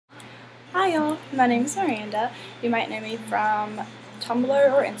Hi y'all, my name is Miranda. You might know me from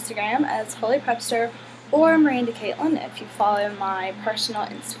Tumblr or Instagram as Holy Prepster or Miranda Caitlin if you follow my personal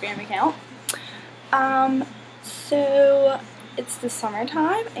Instagram account. So it's the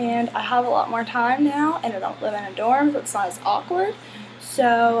summertime and I have a lot more time now and I don't live in a dorm so it's not as awkward.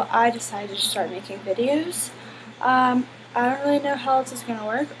 So I decided to start making videos. I don't really know how this is going to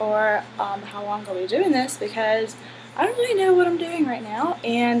work or how long I'll be doing this because I don't really know what I'm doing right now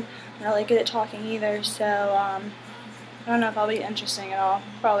and I'm not really good at talking either, so I don't know if I'll be interesting at all.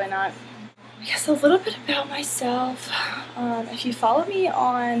 Probably not. I guess a little bit about myself. If you follow me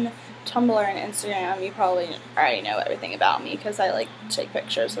on Tumblr and Instagram, you probably already know everything about me because I like take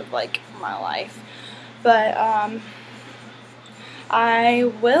pictures of like my life. But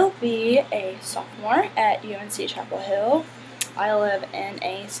I will be a sophomore at UNC Chapel Hill. I live in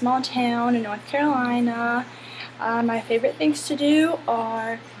a small town in North Carolina. My favorite things to do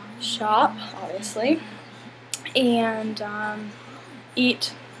are shop, obviously, and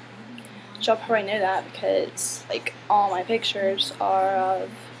eat. Y'all probably know that because like all my pictures are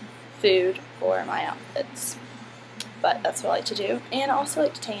of food or my outfits. But that's what I like to do. And I also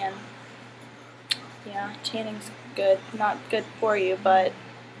like to tan. Yeah, tanning's good. Not good for you, but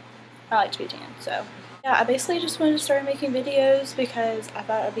I like to be tan, so. Yeah, I basically just wanted to start making videos because I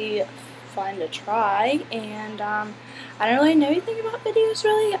thought it would be fun to try, and I don't really know anything about videos,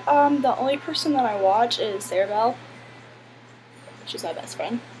 really. The only person that I watch is Sarah Bell. She's my best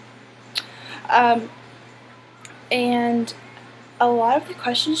friend. And a lot of the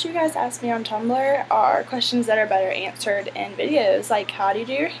questions you guys ask me on Tumblr are questions that are better answered in videos, like how do you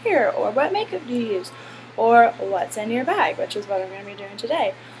do your hair, or what makeup do you use, or what's in your bag, which is what I'm going to be doing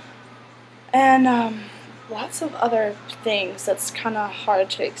today. And lots of other things that's kind of hard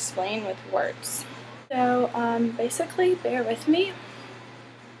to explain with words. So basically bear with me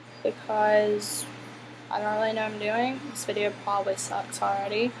because I don't really know what I'm doing. This video probably sucks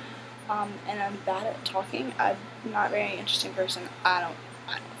already. And I'm bad at talking. I'm not a very interesting person. I don't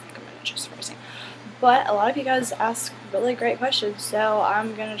think I'm an interesting person. But a lot of you guys ask really great questions, so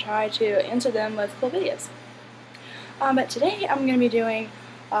I'm going to try to answer them with cool videos. But today I'm going to be doing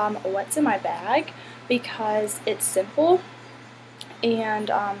what's in my bag because it's simple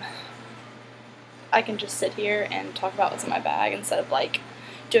and I can just sit here and talk about what's in my bag instead of like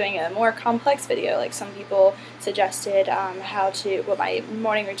doing a more complex video. Like some people suggested what my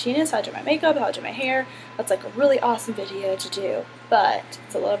morning routine is, how I do my makeup, how I do my hair. That's like a really awesome video to do, but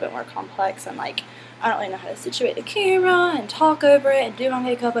it's a little bit more complex and like I don't really know how to situate the camera and talk over it and do my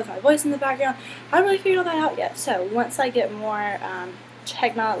makeup with my voice in the background. I haven't really figured all that out yet, so once I get more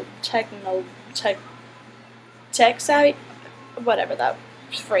tech savvy, whatever that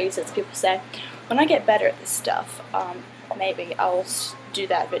phrase is people say, when I get better at this stuff, maybe I'll do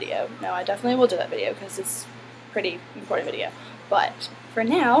that video. No, I definitely will do that video because it's a pretty important video. But for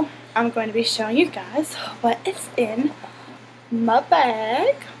now, I'm going to be showing you guys what is in my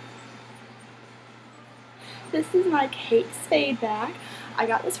bag. This is my Kate Spade bag. I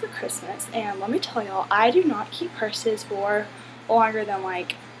got this for Christmas, and let me tell y'all, I do not keep purses for longer than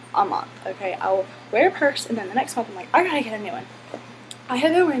like a month, okay? I'll wear a purse, and then the next month I'm like, I gotta get a new one. I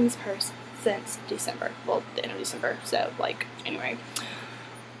have been wearing this purse since December, well, the end of December, so like January.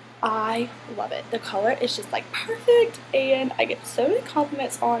 I love it. The color is just like perfect, and I get so many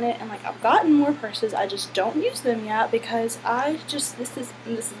compliments on it, and like I've gotten more purses, I just don't use them yet because this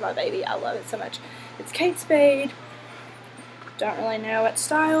is my baby. I love it so much. It's Kate Spade. Don't really know what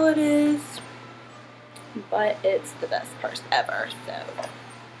style it is, but it's the best purse ever, so.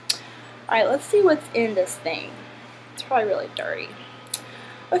 Alright, let's see what's in this thing. It's probably really dirty.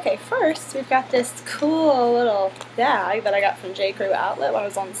 Okay, first we've got this cool little bag that I got from J. Crew Outlet when it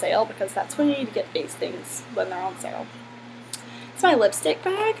was on sale because that's when you need to get these things when they're on sale. It's my lipstick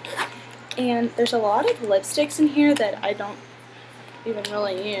bag, and there's a lot of lipsticks in here that I don't even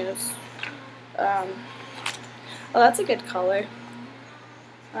really use. Oh, that's a good color.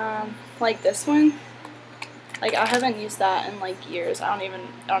 Like this one. Like I haven't used that in like years. I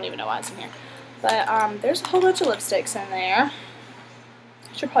don't even know why it's in here. But there's a whole bunch of lipsticks in there.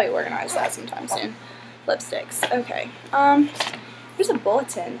 Should probably organize that sometime soon. Lipsticks. Okay. Here's a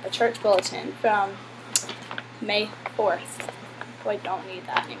bulletin, a church bulletin from May 4th. Oh, I don't need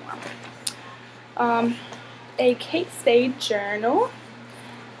that anymore. A Kate Spade journal.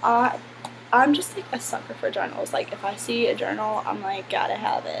 I'm just like a sucker for journals. Like if I see a journal, I'm like, gotta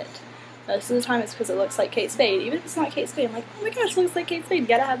have it. Most of the time it's because it looks like Kate Spade. Even if it's not Kate Spade, I'm like, oh my gosh, it looks like Kate Spade.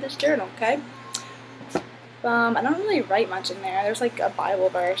 Gotta have this journal, okay? I don't really write much in there. There's like a Bible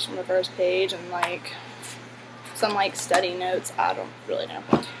verse on the first page and like some like study notes. I don't really know.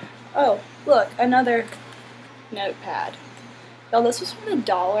 Oh, look, another notepad. Y'all, this was from the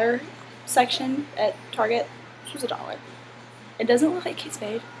dollar section at Target. This was $1. It doesn't look like Kate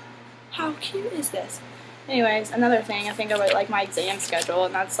Spade. How cute is this? Anyways, another thing, I think I wrote like my exam schedule,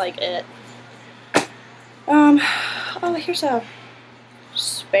 and that's like it. Oh, here's a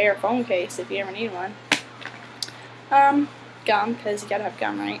spare phone case if you ever need one. Gum, because you gotta have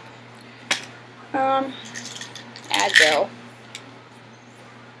gum, right? Advil.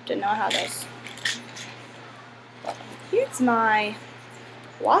 Didn't know I had this. Here's my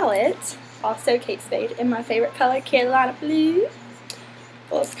wallet, also Kate Spade, in my favorite color, Carolina Blue.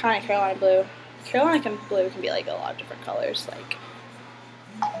 Well, it's kind of Carolina Blue. Carolina Blue can be like a lot of different colors, like,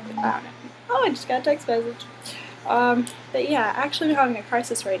 I don't know. Oh, I just got a text message. But yeah, actually I'm having a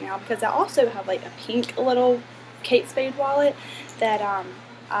crisis right now because I also have like a pink little Kate Spade wallet that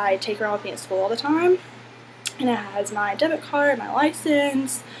I take around with me at school all the time, and it has my debit card, my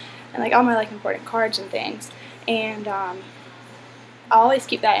license, and like all my like important cards and things. And I always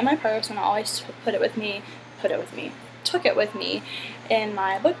keep that in my purse, and I always took it with me in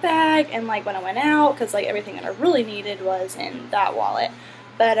my book bag, and like when I went out, because like everything that I really needed was in that wallet.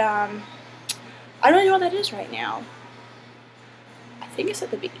 But I don't really know what that is right now. I think it's at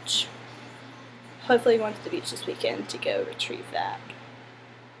the beach. Hopefully going to the beach this weekend to go retrieve that.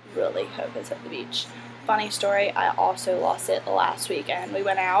 Really hope it's at the beach. Funny story, I also lost it last weekend. We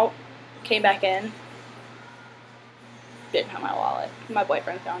went out, came back in, didn't have my wallet. My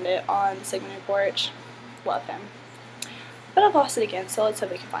boyfriend found it on the Sigmund porch. Love him. But I've lost it again, so let's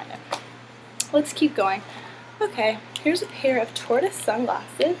hope we can find it. Let's keep going. Okay, here's a pair of tortoise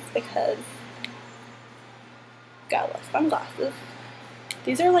sunglasses because gotta love sunglasses.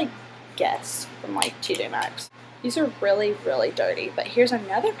 These are like Guess from like TJ Maxx. These are really, really dirty, but here's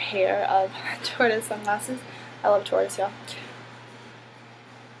another pair of tortoise sunglasses. I love tortoise, y'all.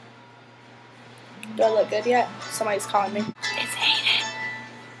 Do I look good yet? Somebody's calling me. It's Hayden.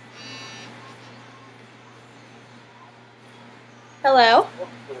 Hello?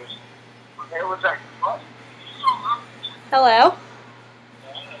 Hello?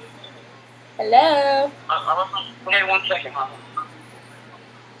 Hello? Okay, 1 second, Mama.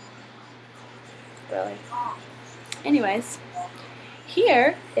 Really? Anyways,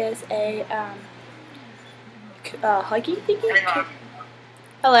 here is a Huggy thingy.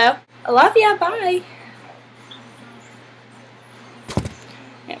 Hello? I love ya, bye.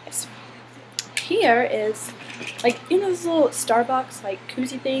 Anyways, here is like, you know those little Starbucks like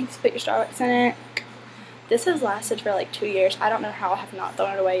koozie things, put your Starbucks in it. This has lasted for like 2 years. I don't know how I have not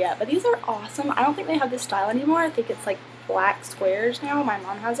thrown it away yet, but these are awesome. I don't think they have this style anymore. I think it's like black squares now. My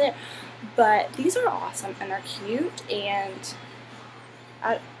mom has it. But these are awesome, and they're cute, and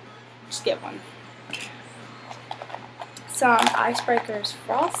I just get one. Some Icebreakers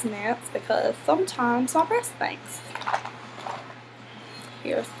Frost Mints because sometimes my breast stinks.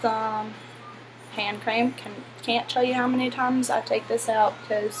 Here's some hand cream. Can't tell you how many times I take this out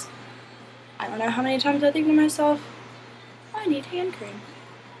because I don't know how many times I think to myself, I need hand cream.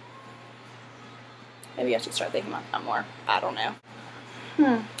 Maybe I should start thinking about that more. I don't know.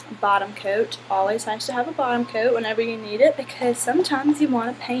 Bottom coat. Always nice to have a bottom coat whenever you need it because sometimes you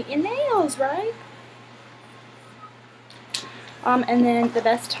want to paint your nails, right? And then the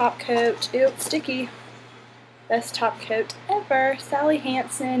best top coat. Ew, it's sticky. Best top coat ever. Sally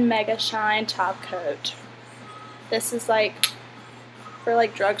Hansen Mega Shine top coat. This is like for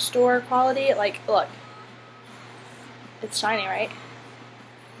like drugstore quality. Like, look. It's shiny, right?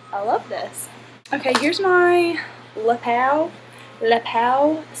 I love this. Okay, here's my Lapel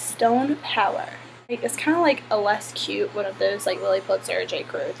Stone Power. Like, it's kind of like a less cute one of those like Lily Pulitzer or J.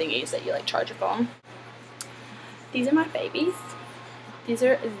 Crew thingies that you like charge your phone. These are my babies. These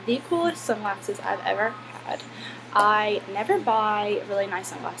are the coolest sunglasses I've ever had. I never buy really nice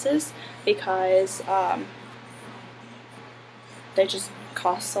sunglasses because they just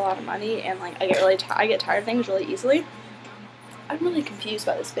cost a lot of money, and like I get tired of things really easily. I'm really confused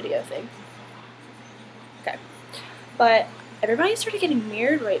about this video thing. Okay, but everybody started getting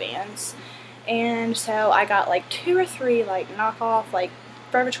mirrored Ray-Bans, and so I got like 2 or 3 like knockoff like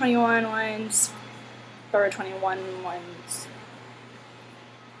Forever 21 ones, Forever 21 ones.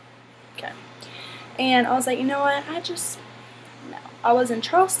 Okay, and I was like, you know what? No. I was in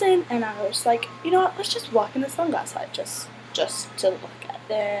Charleston, and I was like, you know what? Let's just walk in the sunglass hut just to look at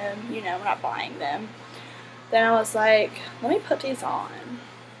them. You know, we're not buying them. Then I was like, let me put these on.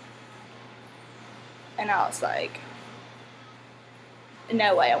 And I was like,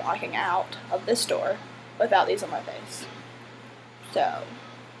 no way I'm walking out of this store without these on my face. So,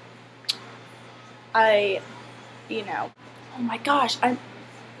 you know, oh my gosh,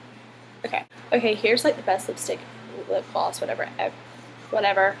 Okay, here's like the best lipstick, lip gloss, whatever,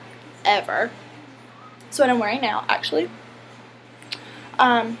 ever. So what I'm wearing now, actually.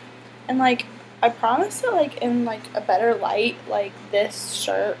 And like, I promise that like in like a better light, like this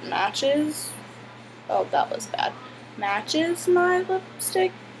shirt matches. Oh, that was bad. Matches my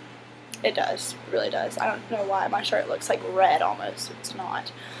lipstick. It does, it really does. I don't know why my shirt looks like red almost. It's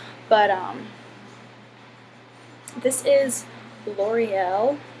not. But this is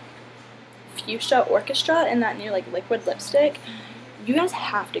L'Oreal Fuchsia Orchestra in that new like liquid lipstick. You guys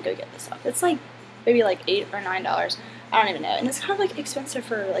have to go get this stuff. It's like maybe like $8 or $9. I don't even know. And it's kind of like expensive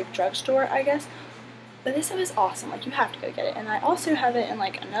for like drugstore, I guess. But this stuff is awesome. Like, you have to go get it. And I also have it in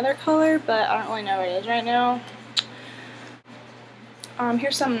like another color, but I don't really know what it is right now.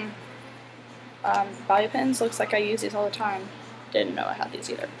 Here's some value pens. Looks like I use these all the time. Didn't know I had these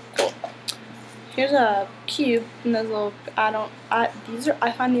either. Cool. Here's a cube and those little,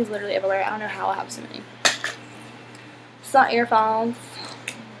 I find these literally everywhere. I don't know how I have so many. It's not earphones.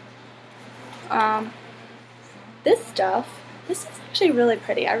 This stuff, this is actually really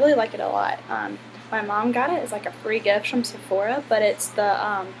pretty. I really like it a lot. My mom got it as like a free gift from Sephora, but it's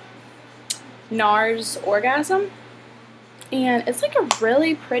the NARS Orgasm. And it's like a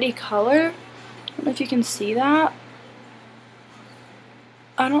really pretty color. I don't know if you can see that.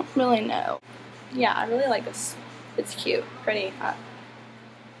 I don't really know. Yeah, I really like this. It's cute, pretty.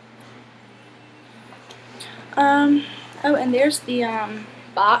 Oh, and there's the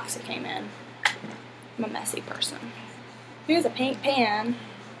box it came in. I'm a messy person. Here's a pink pen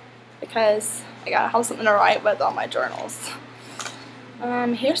because I gotta have something to write with on my journals.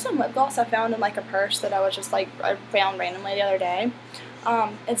 Here's some lip gloss I found in like a purse that I found randomly the other day.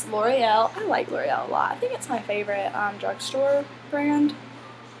 It's L'Oreal. I like L'Oreal a lot. I think it's my favorite drugstore brand.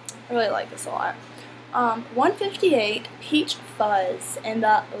 I really like this a lot. 158 Peach Fuzz in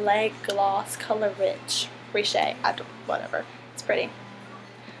the Leg Gloss Color Rich. Riche. Whatever. It's pretty.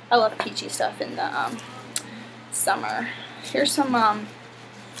 I love peachy stuff in the summer. Here's some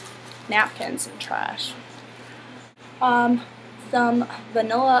napkins and trash. Some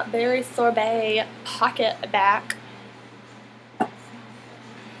Vanilla Berry Sorbet Pocket Back.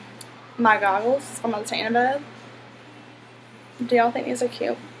 My goggles from the Tanner Bed. Do y'all think these are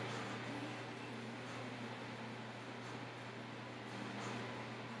cute?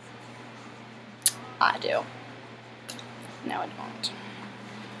 I do. No, I don't.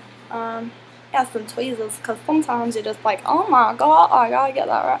 Yeah, some tweezers, because sometimes you're just like, oh my god, I gotta get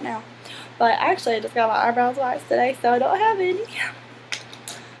that right now. But actually, I just got my eyebrows waxed today, so I don't have any.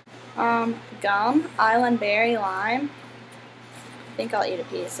 Gum, Island Berry Lime. I think I'll eat a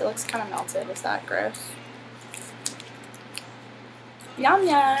piece. It looks kind of melted. Is that gross? Yum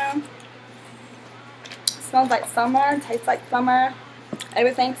yum. Smells like summer, tastes like summer.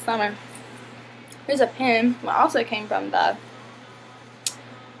 Everything's summer. Here's a pen. Well, also came from the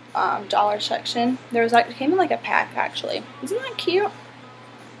dollar section. It came in like a pack actually. Isn't that cute?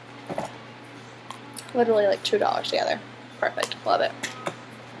 Literally like $2 together. Perfect. Love it.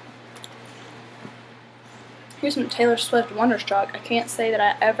 Here's some Taylor Swift Wonderstruck. I can't say that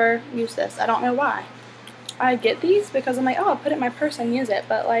I ever use this. I don't know why. I get these because I'm like, oh, I'll put it in my purse and use it,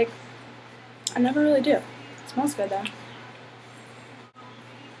 but like, I never really do. It smells good though.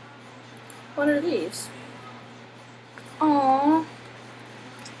 What are these? Aww.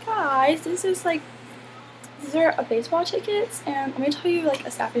 Guys, these are baseball tickets, and let me tell you like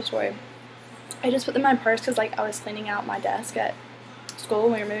a sappy story. I just put them in my purse because like I was cleaning out my desk at school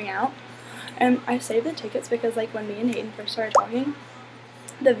when we were moving out, and I saved the tickets because like when me and Hayden first started talking,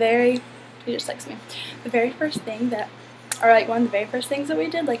 he just texted me. The very first thing that, or like one of the very first things that we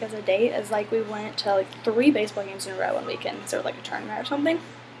did like as a date is like we went to like 3 baseball games in a row one weekend, so like a tournament or something.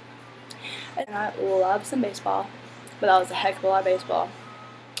 And I love some baseball, but that was a heck of a lot of baseball.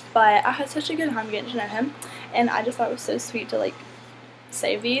 But I had such a good time getting to know him, and I just thought it was so sweet to like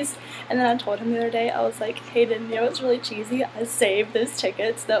save these. And then I told him the other day, I was like, Hayden, you know what's really cheesy? I saved those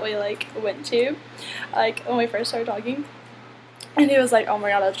tickets that we like went to like when we first started talking. And he was like, oh my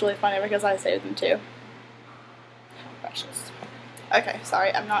god, that's really funny because I saved them too. How precious. Okay,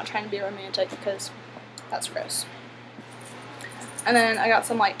 sorry, I'm not trying to be romantic because that's gross. And then I got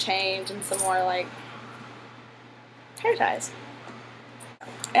some like change and some more like hair ties.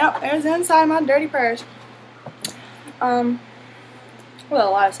 Yep, there's inside my dirty purse. Well,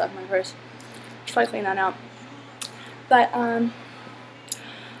 a lot of stuff in my purse. Should probably clean that out. But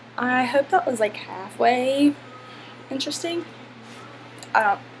I hope that was like halfway interesting.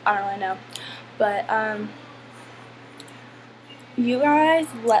 I don't really know. But you guys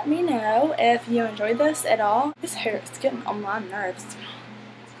let me know if you enjoyed this at all. This hair is getting on my nerves.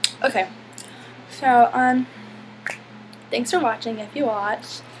 Okay, so, thanks for watching if you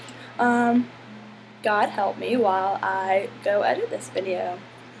watched. God help me while I go edit this video.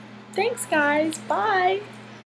 Thanks, guys. Bye.